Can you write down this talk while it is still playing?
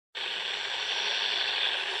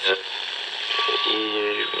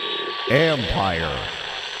Empire.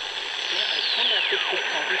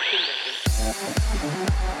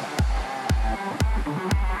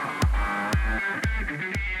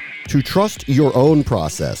 To trust your own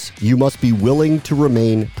process, you must be willing to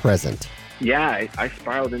remain present. Yeah, I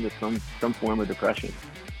spiraled into some form of depression.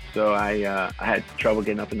 So I had trouble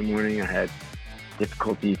getting up in the morning. I had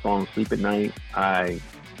difficulty falling asleep at night. I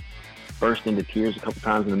burst into tears a couple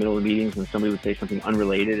times in the middle of meetings when somebody would say something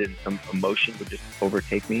unrelated and some emotion would just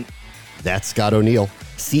overtake me. That's Scott O'Neill,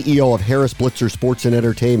 CEO of Harris Blitzer Sports and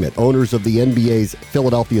Entertainment, owners of the NBA's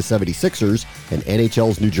Philadelphia 76ers and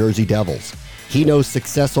NHL's New Jersey Devils. He knows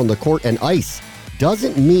success on the court and ice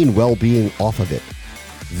doesn't mean well-being off of it.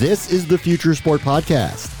 This is the Future Sport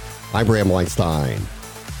Podcast. I'm Bram Weinstein.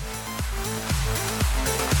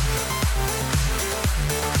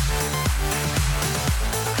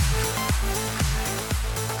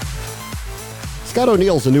 Scott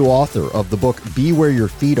O'Neill is a new author of the book Be Where Your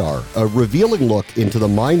Feet Are, a revealing look into the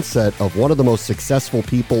mindset of one of the most successful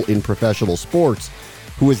people in professional sports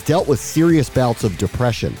who has dealt with serious bouts of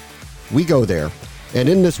depression. We go there, and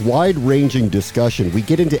in this wide-ranging discussion, we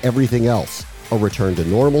get into everything else: a return to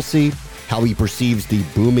normalcy, how he perceives the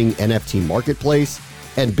booming NFT marketplace,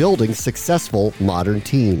 and building successful modern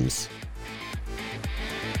teams.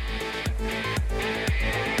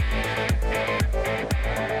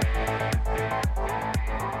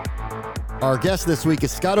 Our guest this week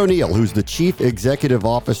is Scott O'Neill, who's the Chief Executive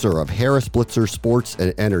Officer of Harris Blitzer Sports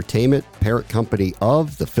and Entertainment, parent company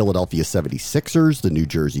of the Philadelphia 76ers, the New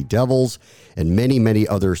Jersey Devils, and many, many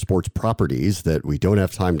other sports properties that we don't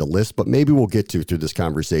have time to list, but maybe we'll get to through this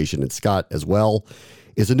conversation. And Scott, as well,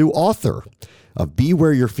 is a new author of Be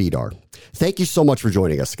Where Your Feet Are. Thank you so much for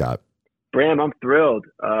joining us, Scott. Bram, I'm thrilled.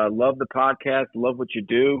 Love the podcast. Love what you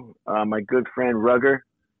do. My good friend Rugger,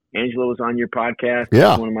 Angela, was on your podcast.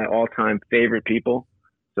 Yeah. She's one of my all-time favorite people.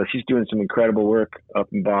 So she's doing some incredible work up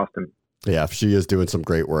in Boston. Yeah, she is doing some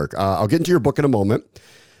great work. I'll get into your book in a moment.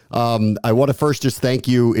 I want to first just thank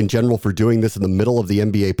you in general for doing this in the middle of the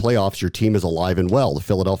NBA playoffs. Your team is alive and well, the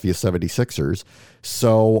Philadelphia 76ers.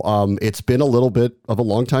 So it's been a little bit of a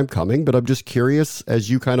long time coming, but I'm just curious, as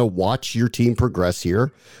you kind of watch your team progress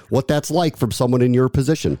here, what that's like from someone in your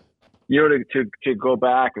position. You know, to go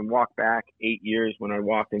back and walk back 8 years when I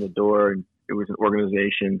walked in the door, and it was an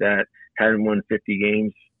organization that hadn't won 50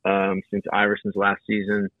 games since Iverson's last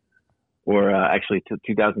season, or actually to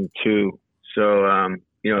 2002. So,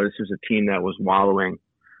 you know, this was a team that was wallowing.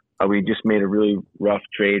 We just made a really rough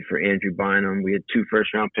trade for Andrew Bynum. We had 2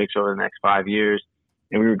 first-round picks over the next 5 years,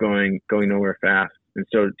 and we were going nowhere fast. And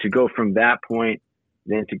so to go from that point,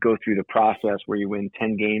 then to go through the process where you win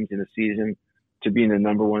 10 games in a season, to being the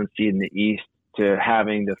number 1 seed in the East, to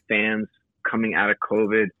having the fans coming out of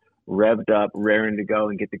COVID revved up, raring to go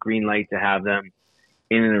and get the green light to have them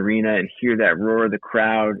in an arena and hear that roar of the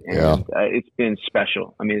crowd. And it's been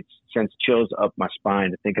special. I mean, it's sends chills up my spine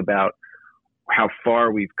to think about how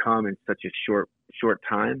far we've come in such a short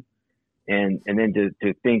time. And then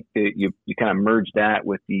to think that you kind of merge that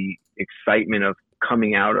with the excitement of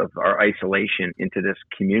coming out of our isolation into this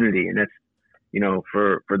community. And that's, you know,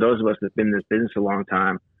 for those of us that've been in this business a long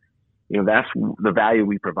time, you know, that's the value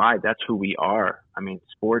we provide. That's who we are. I mean,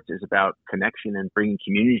 sports is about connection and bringing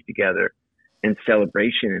communities together and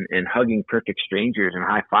celebration and hugging perfect strangers and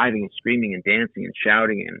high-fiving and screaming and dancing and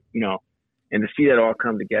shouting and, you know, and to see that all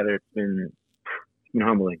come together, it's been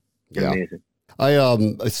humbling. It's amazing.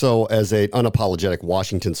 So as an unapologetic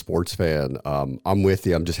Washington sports fan, I'm with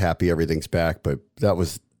you. I'm just happy everything's back, but that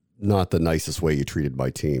was not the nicest way you treated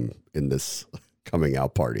my team in this coming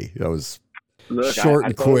out party. That was short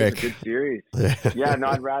and quick. It was a good series. Yeah, no,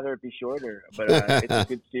 I'd rather it be shorter, but it's a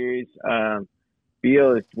good series.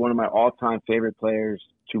 Beal is one of my all-time favorite players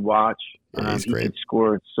to watch. He could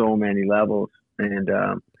score at so many levels, and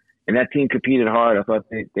that team competed hard. I thought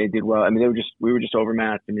they did well. I mean, we were just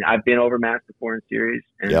overmatched. I mean, I've been overmatched before in series,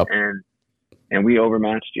 and we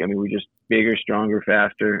overmatched you. I mean, we just bigger, stronger,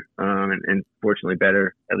 faster, and fortunately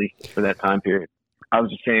better, at least for that time period. I was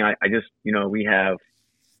just saying, I just, you know, we have,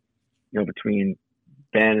 you know, between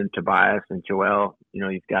Ben and Tobias and Joel, you know,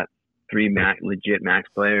 you've got 3 legit max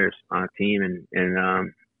players on a team,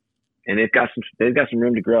 and they've got some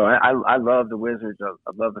room to grow. I love the Wizards.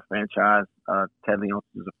 I love the franchise. Ted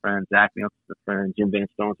Leonsis is a friend. Zach Leonsis is a friend. Jim Van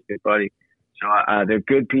Stone's a good buddy. So they're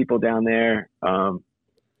good people down there.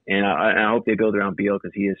 And I hope they build around Beal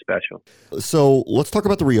because he is special. So let's talk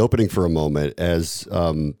about the reopening for a moment, as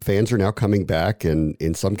fans are now coming back, and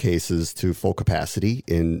in some cases to full capacity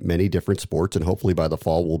in many different sports. And hopefully by the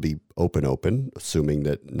fall we'll be open, assuming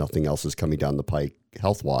that nothing else is coming down the pike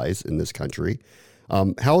health-wise in this country.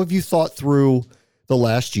 How have you thought through the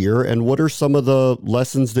last year, and what are some of the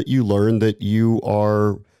lessons that you learned that you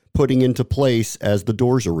are putting into place as the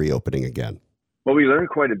doors are reopening again? Well, we learned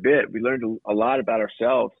quite a bit. We learned a lot about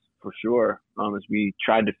ourselves, for sure, as we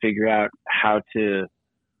tried to figure out how to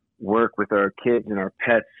work with our kids and our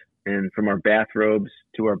pets, and from our bathrobes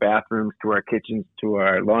to our bathrooms to our kitchens to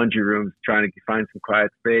our laundry rooms, trying to find some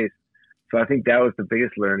quiet space. So I think that was the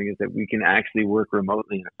biggest learning, is that we can actually work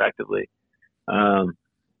remotely and effectively.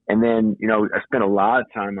 And then, I spent a lot of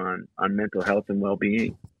time on mental health and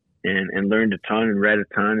well-being, and learned a ton and read a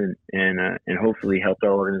ton, and hopefully helped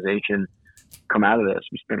our organization come out of this.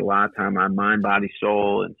 We spent a lot of time on mind, body,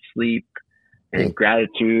 soul, and sleep, and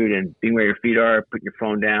gratitude, and being where your feet are, putting your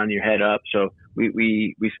phone down, your head up. So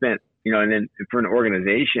we spent, and then for an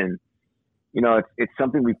organization, it's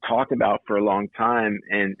something we've talked about for a long time,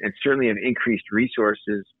 and certainly have increased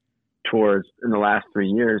resources towards in the last 3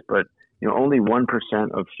 years. But, only 1%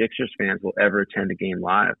 of Sixers fans will ever attend a game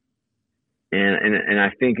live. And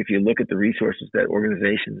I think if you look at the resources that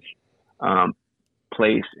organizations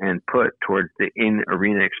place and put towards the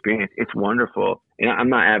in-arena experience, it's wonderful. And I'm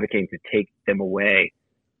not advocating to take them away.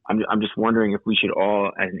 I'm just wondering if we should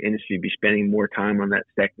all, as an industry, be spending more time on that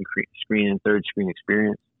second screen and third screen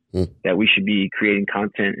experience, that we should be creating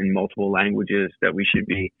content in multiple languages, that we should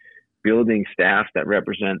be building staffs that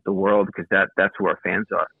represent the world, because that's who our fans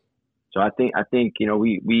are. So I think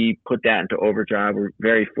we put that into overdrive. We're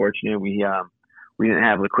very fortunate. We didn't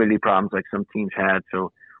have liquidity problems like some teams had,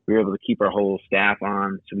 so we were able to keep our whole staff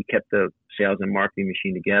on. So we kept the sales and marketing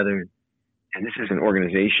machine together. And this is an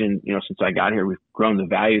organization, since I got here, we've grown the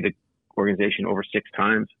value of the organization over 6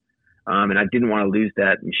 times. And I didn't want to lose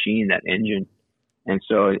that machine, that engine. And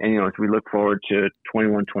so, as we look forward to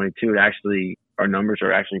 21, 22, our numbers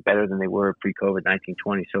are actually better than they were pre-COVID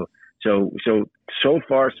 19-20. So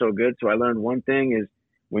far, so good. So I learned one thing is,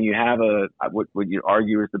 when you have what you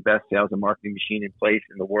argue is the best sales and marketing machine in place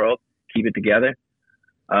in the world, keep it together.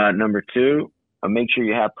 Number 2, make sure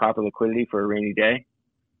you have proper liquidity for a rainy day.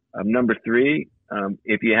 Number 3,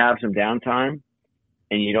 if you have some downtime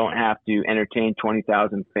and you don't have to entertain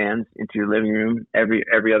 20,000 fans into your living room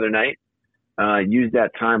every other night, use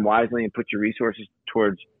that time wisely and put your resources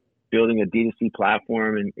towards building a D2C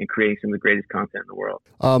platform and creating some of the greatest content in the world.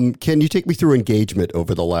 Can you take me through engagement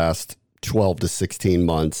over the last 12 to 16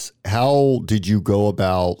 months? How did you go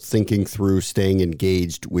about thinking through staying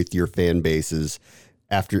engaged with your fan bases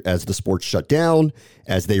as the sports shut down,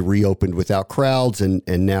 as they reopened without crowds, and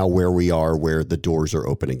now where we are, where the doors are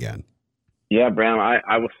open again? Yeah, Bram,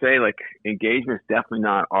 I will say, engagement is definitely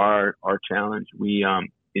not our challenge. We, I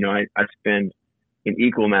spend an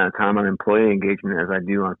equal amount of time on employee engagement as I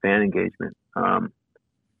do on fan engagement.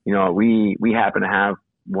 We happen to have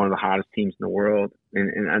one of the hottest teams in the world,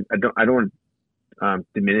 and I don't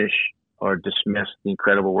diminish or dismiss the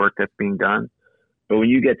incredible work that's being done. But when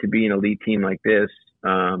you get to be an elite team like this,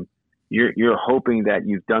 you're hoping that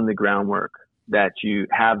you've done the groundwork, that you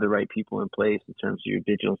have the right people in place in terms of your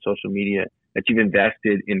digital and social media, that you've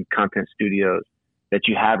invested in content studios, that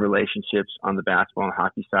you have relationships on the basketball and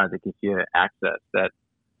hockey side that gives you access, that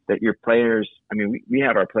your players, we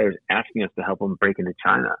have our players asking us to help them break into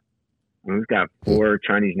China. We've got 4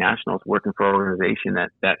 Chinese nationals working for our organization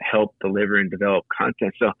that help deliver and develop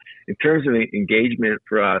content. So in terms of engagement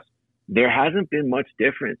for us, there hasn't been much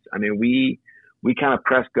difference. We kind of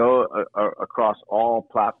press go across all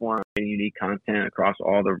platforms, unique content across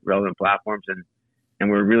all the relevant platforms. And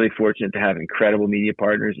we're really fortunate to have incredible media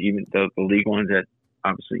partners, even the league ones at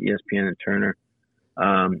obviously ESPN and Turner.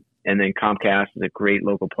 And then Comcast is a great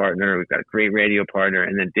local partner. We've got a great radio partner.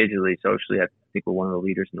 And then digitally, socially, I think we're one of the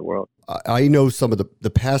leaders in the world. I know some of the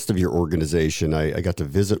past of your organization. I got to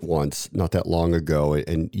visit once not that long ago,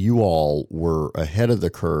 and you all were ahead of the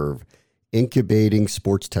curve incubating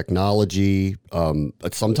sports technology,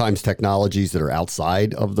 sometimes technologies that are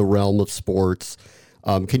outside of the realm of sports.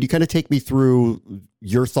 Can you kind of take me through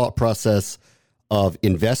your thought process of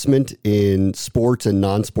investment in sports and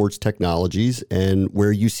non-sports technologies, and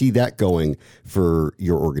where you see that going for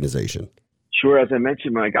your organization? Sure. As I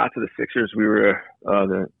mentioned, when I got to the Sixers, we were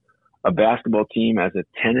a basketball team as a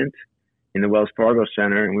tenant in the Wells Fargo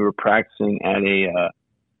Center, and we were practicing at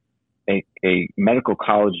a medical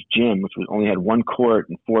college gym, which only had 1 court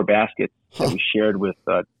and 4 baskets that we shared with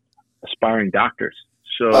aspiring doctors.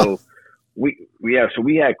 So we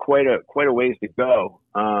had quite a ways to go.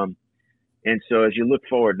 And so as you look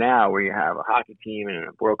forward now, where you have a hockey team and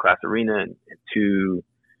a world-class arena and 2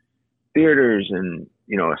 theaters and,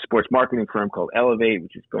 a sports marketing firm called Elevate,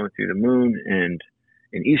 which is going through the moon, and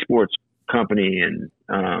an esports company and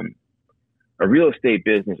a real estate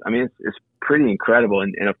business. I mean, it's pretty incredible.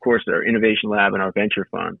 And of course, our innovation lab and our venture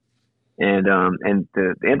fund. And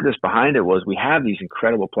the impetus behind it was we have these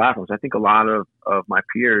incredible platforms. I think a lot of my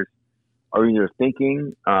peers are either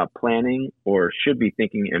thinking, planning, or should be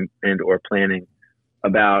thinking and or planning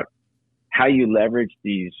about how you leverage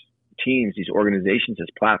these teams, these organizations as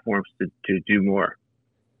platforms to do more.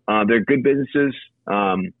 They're good businesses.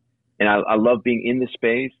 And I love being in the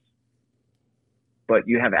space, but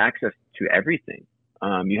you have access to everything.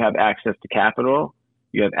 You have access to capital.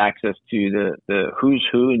 You have access to the who's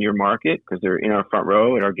who in your market because they're in our front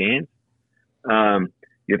row at our games.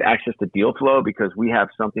 You have access to deal flow because we have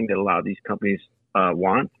something that a lot of these companies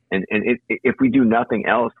want. And if we do nothing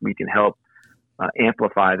else, we can help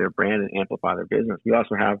amplify their brand and amplify their business. We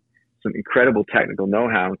also have some incredible technical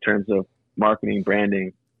know-how in terms of marketing,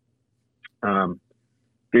 branding,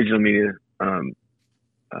 digital media,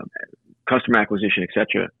 customer acquisition,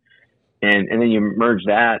 etc. And then you merge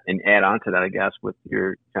that and add on to that, I guess, with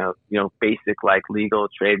your kind of, basic like legal,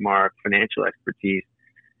 trademark, financial expertise.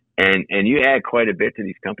 And you add quite a bit to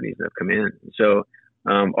these companies that have come in. So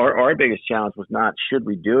our biggest challenge was not should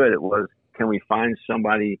we do it? It was, can we find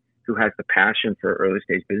somebody who has the passion for early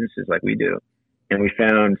stage businesses like we do? And we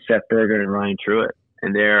found Seth Berger and Ryan Truitt.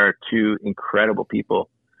 And they are two incredible people.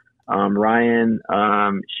 Ryan,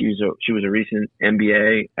 she was a recent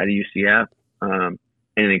MBA at UCF, and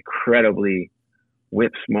an incredibly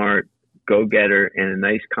whip smart go-getter and a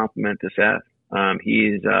nice compliment to Seth.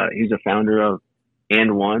 He's a founder of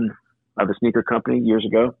And One, of a sneaker company years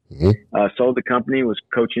ago. Mm-hmm. Sold the company, was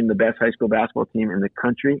coaching the best high school basketball team in the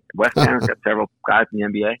country. West Town's got several guys in the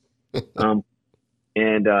NBA.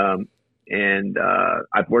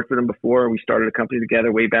 I've worked with him before. We started a company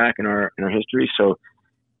together way back in our history. So,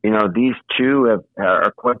 these two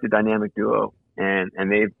are quite the dynamic duo, and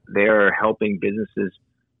they are helping businesses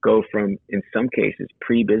go from, in some cases,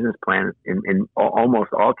 pre-business plan, in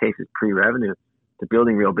almost all cases, pre-revenue, to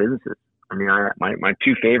building real businesses. I mean, my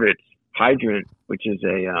two favorites, Hydrant, which is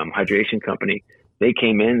a hydration company, they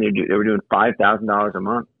came in, they were doing $5,000 a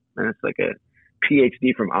month, and it's like a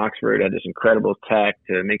PhD from Oxford at this incredible tech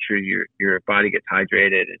to make sure your body gets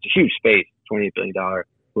hydrated. It's a huge space, $28 billion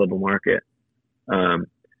global market.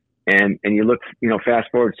 And you look, fast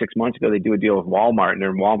forward 6 months ago, they do a deal with Walmart, and they're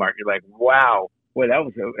in Walmart. You're like, wow, boy, that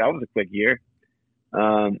was a quick year.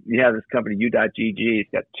 You have this company, U.GG. It's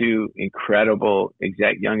got two incredible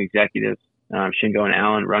young executives, Shingo and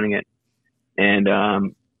Alan, running it. And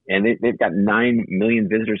they've got 9 million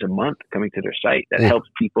visitors a month coming to their site that helps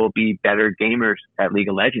people be better gamers at League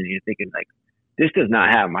of Legends. And you're thinking, like, this does not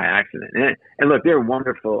happen by accident. And look, they're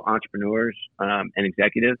wonderful entrepreneurs and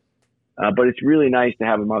executives, but it's really nice to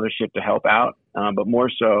have a mothership to help out, but more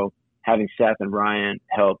so having Seth and Ryan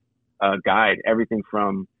help guide everything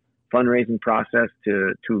from fundraising process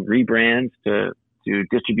to rebrands to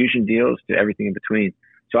distribution deals to everything in between.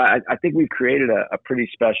 So I think we've created a pretty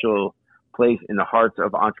special place in the hearts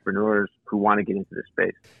of entrepreneurs who want to get into this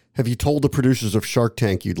space. Have you told the producers of Shark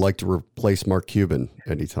Tank you'd like to replace Mark Cuban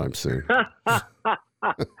anytime soon?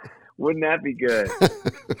 Wouldn't that be good?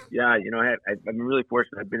 Yeah, I've been really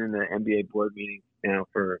fortunate. I've been in the NBA board meetings now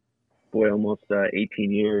for almost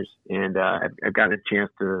 18 years, and I've gotten a chance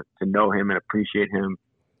to know him and appreciate him.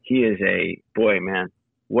 He is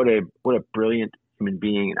what a brilliant human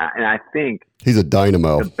being, and I think he's a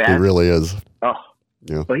dynamo. He really is. Oh,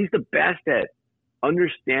 yeah. But he's the best at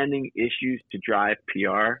understanding issues to drive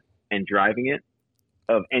PR and driving it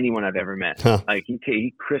of anyone I've ever met. Huh. Like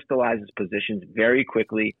he crystallizes positions very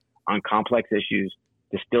quickly on complex issues,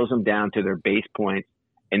 distills them down to their base points,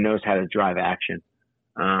 and knows how to drive action.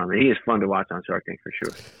 He is fun to watch on Shark Tank for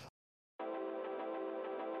sure.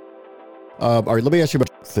 All right, let me ask you about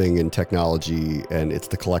a thing in technology, and it's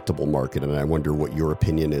the collectible market, and I wonder what your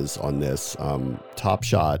opinion is on this. Top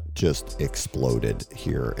Shot just exploded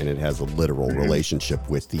here, and it has a literal relationship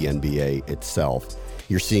with the NBA itself.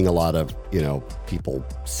 You're seeing a lot of, people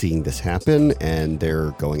seeing this happen, and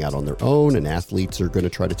they're going out on their own, and athletes are going to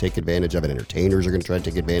try to take advantage of it. Entertainers are going to try to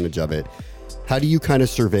take advantage of it. How do you kind of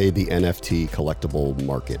survey the NFT collectible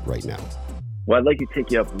market right now? Well, I'd like to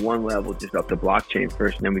take you up one level, just up to blockchain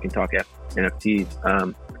first, and then we can talk NFTs.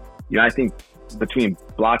 I think between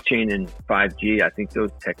blockchain and 5G, I think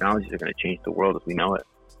those technologies are going to change the world as we know it.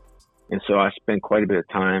 And so I spend quite a bit of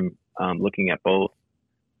time looking at both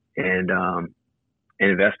and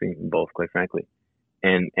investing in both, quite frankly,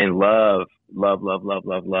 and love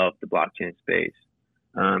the blockchain space.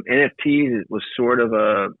 NFTs was sort of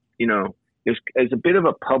it's a bit of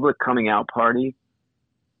a public coming out party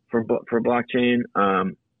for blockchain,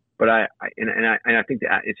 but I think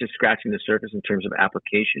that it's just scratching the surface in terms of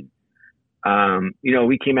application.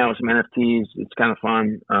 We came out with some NFTs. It's kind of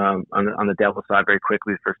fun on the Devil side very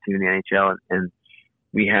quickly, the first team in the NHL, and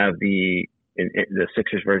we have the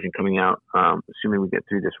Sixers version coming out, assuming we get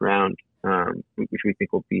through this round, which we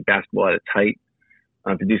think will be basketball at its height,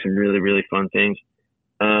 to do some really, really fun things.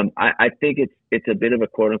 I think it's a bit of a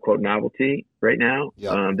quote unquote novelty right now.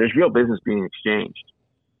 Yeah. There's real business being exchanged.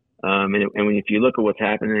 If you look at what's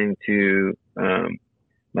happening to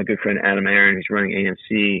my good friend Adam Aaron, who's running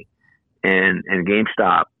AMC and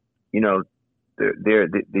GameStop,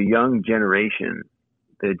 the young generation,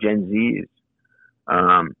 the Gen Zs,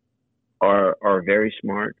 are very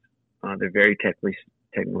smart. They're very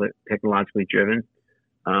technologically driven.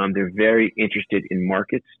 They're very interested in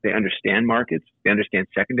markets. They understand markets. They understand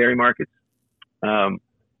secondary markets. My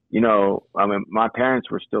parents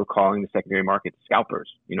were still calling the secondary market scalpers,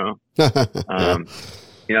 Yeah.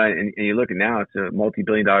 and you look at now, it's a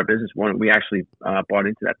multi-billion-dollar business. We actually bought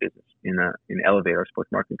into that business in Elevate, our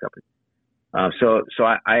sports marketing company. I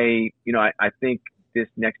think this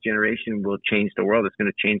next generation will change the world. It's going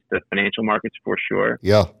to change the financial markets for sure.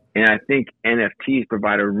 Yeah. And I think NFTs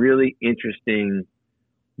provide a really interesting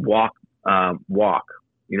walk.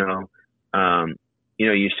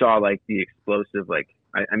 You saw like the explosive, like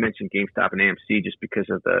I mentioned GameStop and AMC just because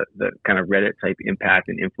of the kind of Reddit type impact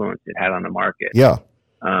and influence it had on the market. Yeah.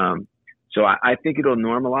 So I think it'll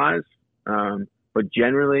normalize, but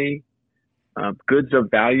generally, goods of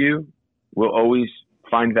value will always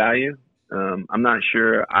find value. I'm not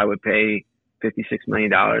sure I would pay $56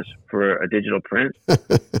 million for a digital print.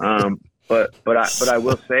 But I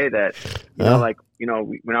will say that,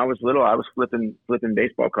 when I was little, I was flipping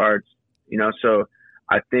baseball cards, so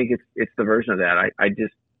I think it's the version of that. I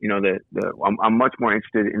just, I'm much more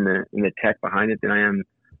interested in the tech behind it than I am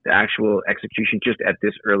the actual execution just at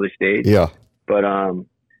this early stage. Yeah. But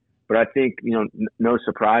I think, no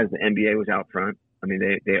surprise, the NBA was out front. I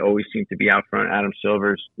mean, they always seem to be out front. Adam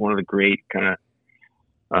Silver's one of the great kind of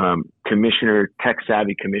tech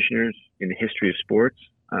savvy commissioners in the history of sports.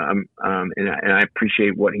 And I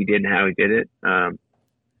appreciate what he did and how he did it.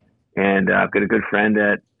 And I've got a good friend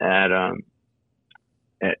at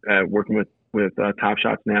working with Top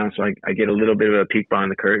Shots now, so I get a little bit of a peek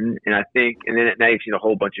behind the curtain. And I think, and then at night you've seen a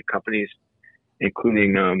whole bunch of companies,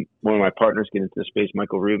 including one of my partners get into the space,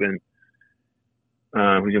 Michael Rubin,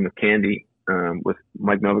 who's in with Candy, with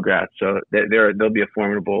Mike Novogratz. So they'll be a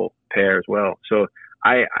formidable pair as well. So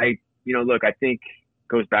I think it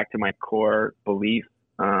goes back to my core belief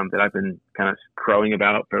that I've been kind of crowing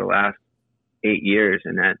about for the last 8 years,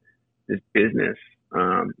 and that this business,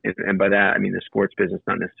 and by that I mean the sports business,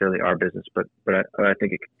 not necessarily our business, but I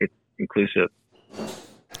think it's inclusive,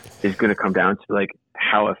 is going to come down to like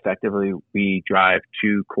how effectively we drive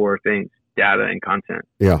two core things: data and content.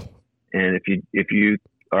 Yeah. And if you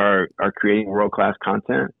are creating world-class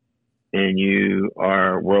content and you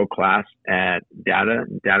are world-class at data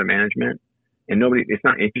and data management, and it's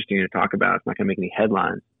not interesting to talk about, it's not going to make any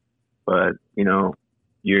headlines, but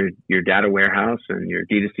your data warehouse and your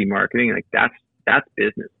D2C marketing, like that's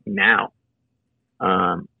business now.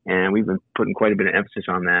 And we've been putting quite a bit of emphasis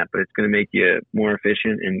on that, but it's going to make you more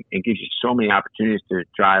efficient and gives you so many opportunities to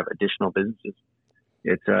drive additional businesses.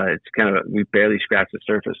 It's kind of, we barely scratched the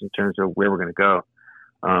surface in terms of where we're going to go.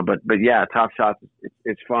 But yeah, Top Shots,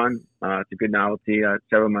 it's fun. It's a good novelty.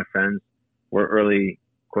 Several of my friends were early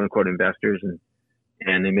quote unquote investors,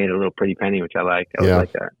 and they made a little pretty penny, which I like. I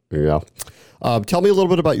like that. Yeah. Tell me a little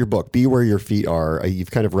bit about your book, Be Where Your Feet Are. You've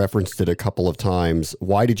kind of referenced it a couple of times.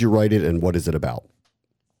 Why did you write it, and what is it about?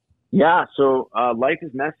 Yeah. So, life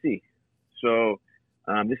is messy. So,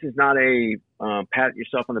 this is not a, pat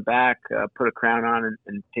yourself on the back, put a crown on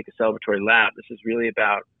and take a celebratory lap. This is really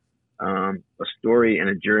about, a story and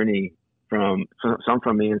a journey from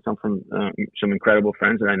me and some from, some incredible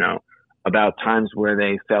friends that I know, about times where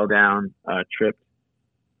they fell down, tripped,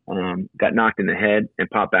 got knocked in the head and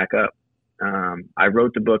popped back up. I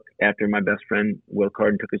wrote the book after my best friend, Will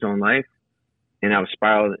Carden, took his own life, and I was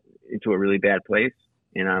spiraled into a really bad place.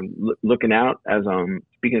 And I'm looking out as I'm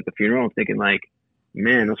speaking at the funeral and thinking like,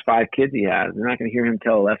 man, those 5 kids he has, they're not going to hear him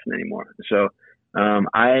tell a lesson anymore. So,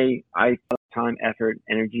 I put time, effort,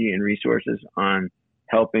 energy, and resources on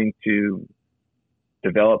helping to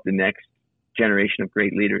develop the next generation of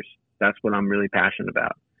great leaders. That's what I'm really passionate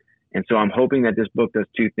about. And so I'm hoping that this book does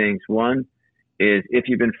 2 things. One is, if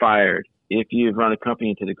you've been fired, if you've run a company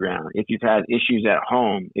into the ground, if you've had issues at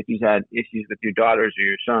home, if you've had issues with your daughters or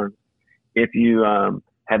your sons, if you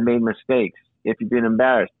have made mistakes, if you've been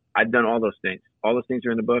embarrassed, I've done all those things. All those things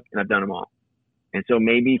are in the book, and I've done them all. And so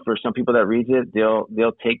maybe for some people that read it, they'll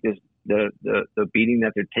take the beating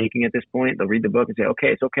that they're taking at this point. They'll read the book and say, okay,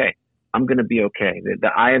 it's okay. I'm going to be okay. The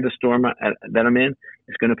eye of the storm that I'm in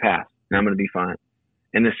is going to pass, and I'm going to be fine.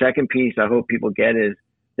 And the second piece I hope people get is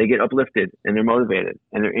they get uplifted and they're motivated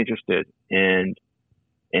and they're interested and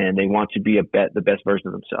they want to be the best version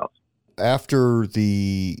of themselves. After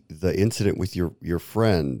the incident with your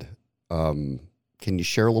friend, can you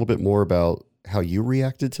share a little bit more about how you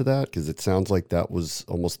reacted to that? Because it sounds like that was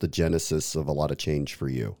almost the genesis of a lot of change for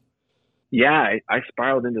you. Yeah, I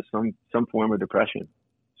spiraled into some form of depression.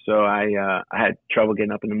 So I had trouble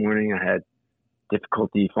getting up in the morning. I had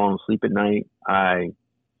difficulty falling asleep at night. I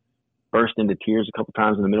burst into tears a couple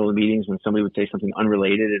times in the middle of the meetings when somebody would say something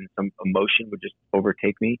unrelated and some emotion would just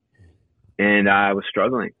overtake me. And I was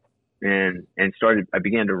struggling and I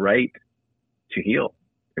began to write to heal.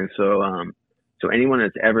 And so, so anyone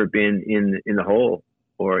that's ever been in the hole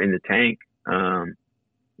or in the tank,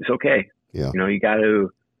 it's okay. Yeah. You got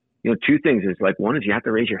to, two things is like, one is you have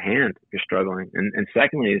to raise your hand if you're struggling. And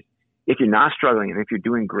secondly is if you're not struggling and if you're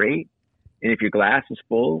doing great and if your glass is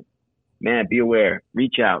full, man, be aware,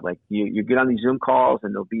 reach out. Like you get on these Zoom calls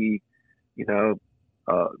and there'll be,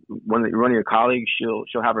 one of your colleagues, she'll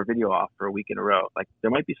have her video off for a week in a row. Like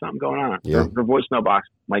there might be something going on. Yeah. Her voicemail box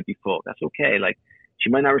might be full. That's okay. Like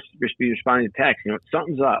she might not be responding to text.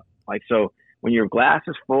 Something's up. Like, so when your glass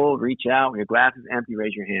is full, reach out. When your glass is empty,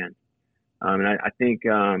 raise your hand. And I think,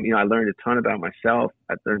 I learned a ton about myself.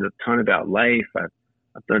 I've learned a ton about life.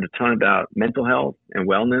 I've learned a ton about mental health and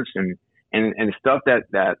wellness and stuff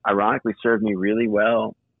that ironically served me really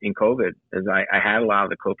well in COVID, as I had a lot of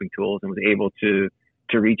the coping tools and was able to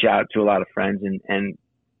reach out to a lot of friends and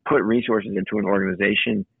put resources into an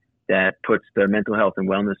organization that puts the mental health and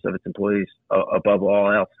wellness of its employees above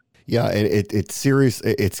all else. Yeah, and it's serious.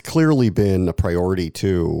 It's clearly been a priority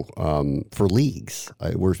too for leagues.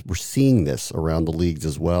 We're seeing this around the leagues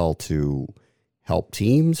as well to help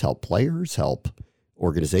teams, help players, help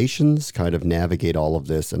organizations kind of navigate all of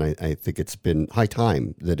this. And I think it's been high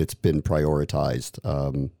time that it's been prioritized.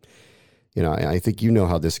 I think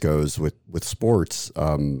how this goes with sports.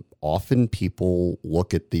 Often people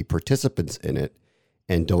look at the participants in it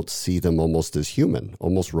and don't see them almost as human,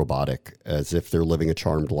 almost robotic, as if they're living a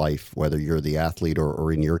charmed life, whether you're the athlete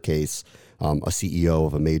or in your case, a CEO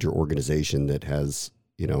of a major organization that has,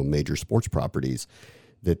 major sports properties,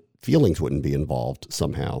 that feelings wouldn't be involved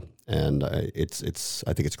somehow. And I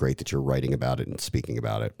think it's great that you're writing about it and speaking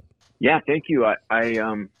about it. Yeah, thank you.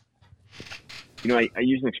 I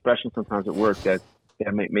use an expression sometimes at work that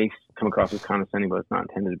may come across as condescending, but it's not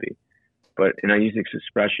intended to be. And I use this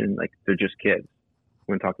expression like they're just kids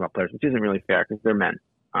when talking about players, which isn't really fair because they're men.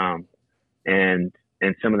 And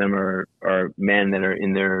some of them are men that are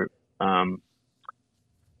in their,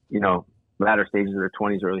 latter stages of their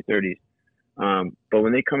 20s, early 30s. But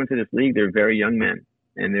when they come into this league, they're very young men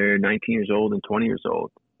and they're 19 years old and 20 years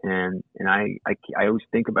old. And I always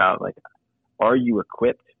think about, like, are you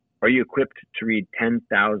equipped? Are you equipped to read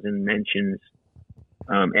 10,000 mentions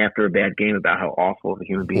after a bad game about how awful of a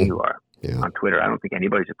human being you are on Twitter? I don't think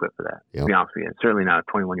anybody's equipped for that, to be honest with you. Certainly not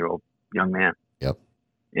a 21-year-old young man. Yep.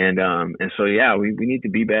 And so, yeah, we need to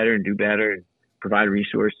be better and do better and provide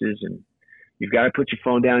resources. And you've got to put your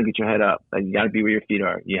phone down and get your head up. Like, you got to be where your feet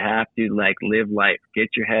are. You have to, like, live life. Get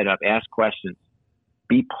your head up. Ask questions.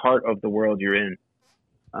 Be part of the world you're in.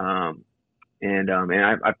 And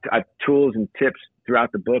I've tools and tips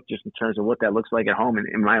throughout the book just in terms of what that looks like at home. And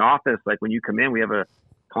in my office, like when you come in, we have a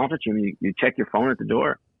conference room. You check your phone at the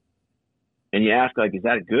door and you ask, like, is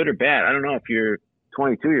that good or bad? I don't know. If you're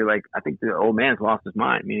 22, you're like, I think the old man's lost his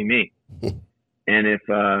mind, meaning me. And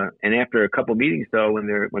and after a couple meetings though,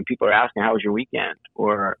 when people are asking, how was your weekend?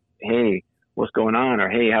 Or, hey, what's going on? Or,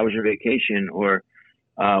 hey, how was your vacation? Or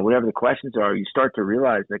whatever the questions are, you start to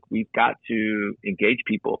realize, like, we've got to engage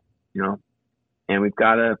people, and we've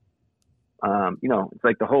got to, it's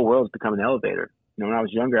like the whole world's become an elevator. When I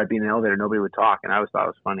was younger, I'd be in an elevator, nobody would talk, and I always thought it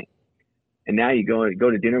was funny. And now you go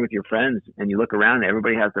to dinner with your friends, and you look around, and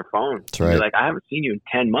everybody has their phone. That's right. You're like, I haven't seen you in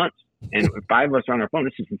 10 months, and 5 of us are on our phone.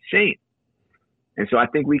 This is insane. And so I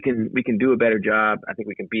think we can do a better job. I think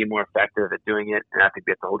we can be more effective at doing it, and I think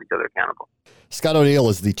we have to hold each other accountable. Scott O'Neil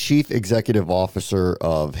is the Chief Executive Officer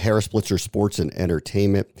of Harris Blitzer Sports and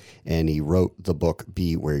Entertainment, and he wrote the book,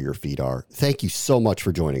 Be Where Your Feet Are. Thank you so much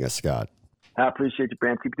for joining us, Scott. I appreciate you,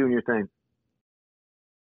 Brand. Keep doing your thing.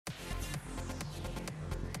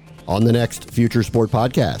 On the next Future Sport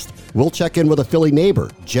podcast, we'll check in with a Philly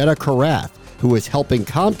neighbor, Jenna Carath, who is helping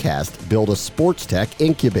Comcast build a sports tech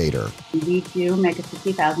incubator. We do make a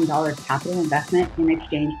 $60,000 capital investment in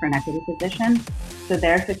exchange for an equity position. So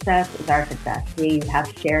their success is our success. We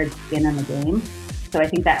have shared skin in the game. So I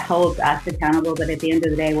think that holds us accountable. But at the end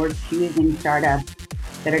of the day, we're choosing startups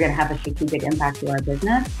that are going to have a strategic impact to our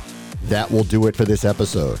business. That will do it for this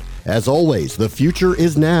episode. As always, the future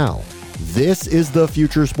is now. This is the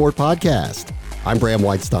Future Sport Podcast. I'm Bram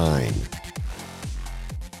Weinstein.